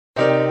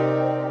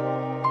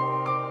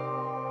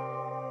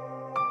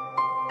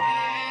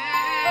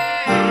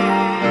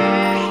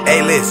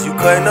list. You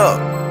cutting up.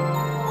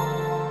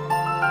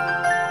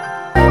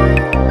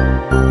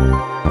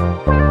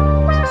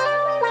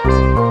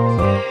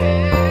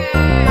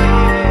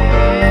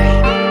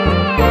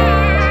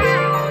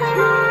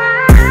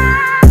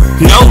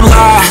 No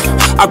lie,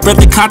 I'd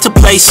rather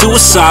contemplate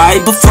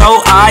suicide before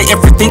I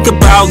ever think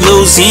about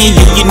losing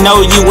you. You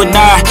know you and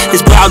I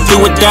is about do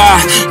or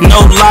die. No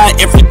lie,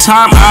 every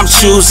time I'm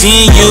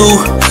choosing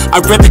you.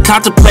 I'd rather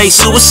contemplate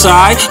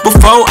suicide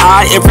before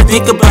I ever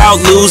think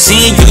about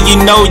losing you. You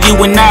know you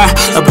and I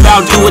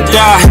about do or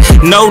die.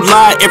 No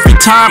lie, every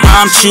time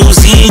I'm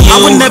choosing you.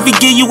 I would never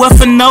give you up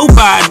for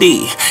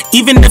nobody.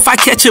 Even if I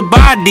catch a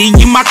body,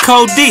 you my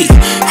code D.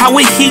 How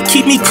would he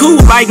keep me cool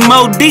like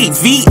Mo D?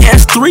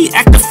 VS3,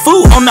 act a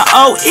fool on the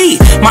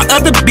OE. My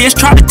other bitch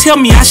tried to tell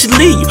me I should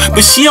leave you,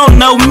 but she don't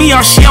know me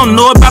or she don't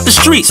know about the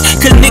streets.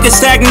 Cause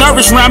niggas act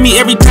nervous around me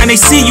every time they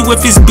see you.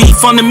 If it's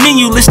beef on the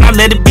menu, let's not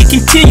let it be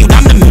continued.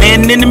 I'm the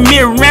man in the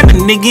mirror and the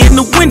nigga in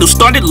the window.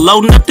 Started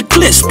loading up the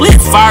clip,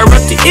 split, fire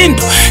up the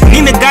endo.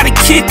 Nina got a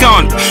kick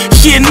on her,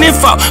 she an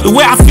info. The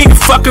way I figure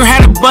fuck her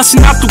had her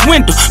busting out the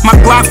window. My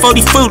Glock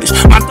 40 foolish,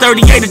 my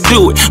 38 to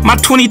do it. My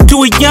 22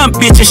 a young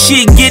bitch and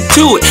she'd get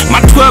to it.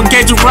 My 12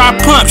 gauge a ride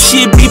pump,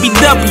 she a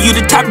BBW.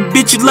 The type of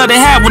bitch you love to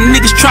have when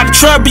niggas try to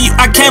trouble you.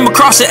 I came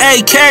across an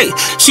AK,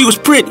 she was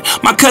pretty.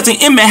 My cousin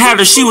Emmett had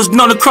her, she was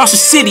known across the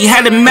city.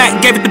 Had a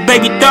Mac, gave it the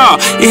baby doll.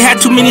 It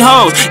had too many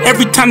hoes,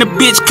 every time the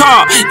bitch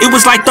called, it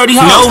was like 30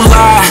 hoes. No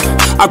lie,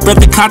 I'd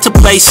rather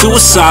contemplate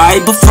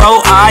suicide before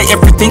I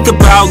ever think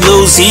about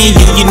losing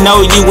you. You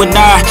know you and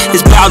I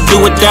is about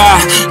do or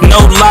die. No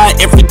lie,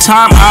 every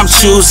time I'm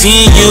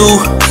choosing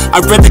you.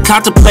 I'd rather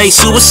contemplate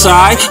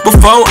suicide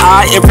before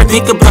I ever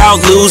think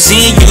about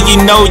losing you. You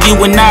know you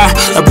and I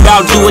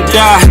about do or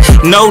die.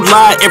 No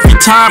lie, every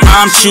time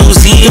I'm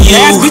choosing you.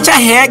 The last bitch I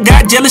had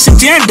got jealous and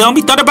jammed on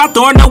me. Thought about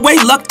throwing away,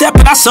 lucked up,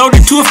 and I sold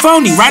it to a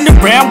phony. Riding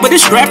around with a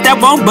strap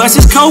that won't bust,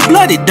 it's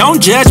cold-blooded.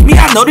 Don't judge me,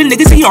 I know the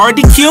niggas he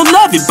already killed,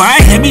 love it.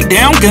 Buying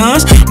hand-me-down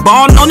guns,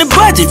 ballin' on the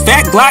budget.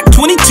 Fat Glock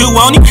 22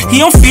 on him,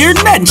 he don't fear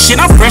nothing. Shit,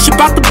 I'm fresh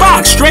about the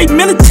box, straight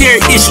military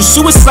issue.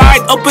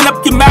 Suicide, open up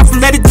your mouth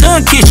and let it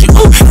tongue kiss you.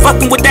 Ooh,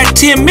 fucking with that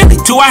 10 milli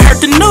till I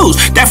heard the news.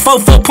 That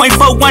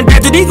 44.41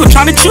 Desert Eagle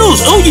trying to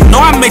choose. Ooh, you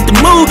know I make the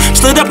move,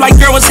 stood up like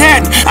girl was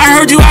happening. I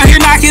heard you out here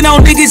knocking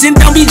on niggas and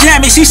don't be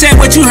jamming. She said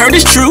what you heard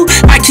is true,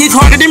 I kick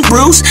harder than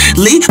Bruce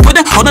Lee. Put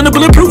a hold on the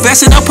bulletproof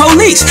vest and the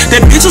police.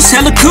 That bitch was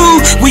hella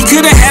cool, we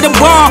could've had a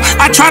ball.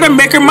 I tried to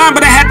make her mine,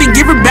 but I had to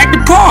give her back to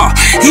Paul.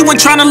 He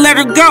wasn't trying to let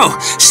her go,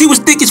 she was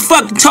thick as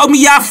fuck and told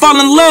me I'd fall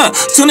in love.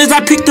 Soon as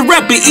I picked her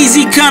up, it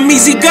easy come,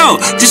 easy go.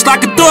 Just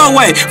like a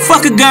throwaway,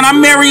 fuck a gun, I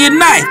marry a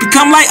knife.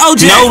 Become like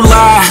OJ. No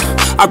lie,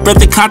 I'd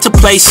rather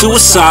contemplate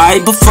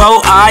suicide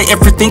before I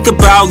ever think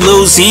about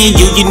losing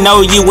you. You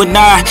know you and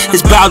I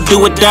is about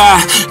do or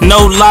die.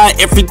 No lie,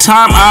 every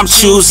time I'm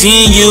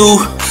choosing you.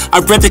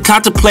 I'd rather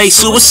contemplate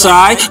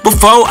suicide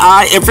before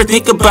I ever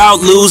think about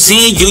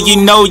losing you.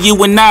 You know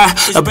you and I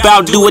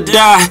about do or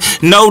die.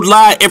 No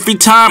lie, every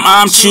time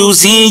I'm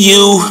choosing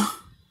you.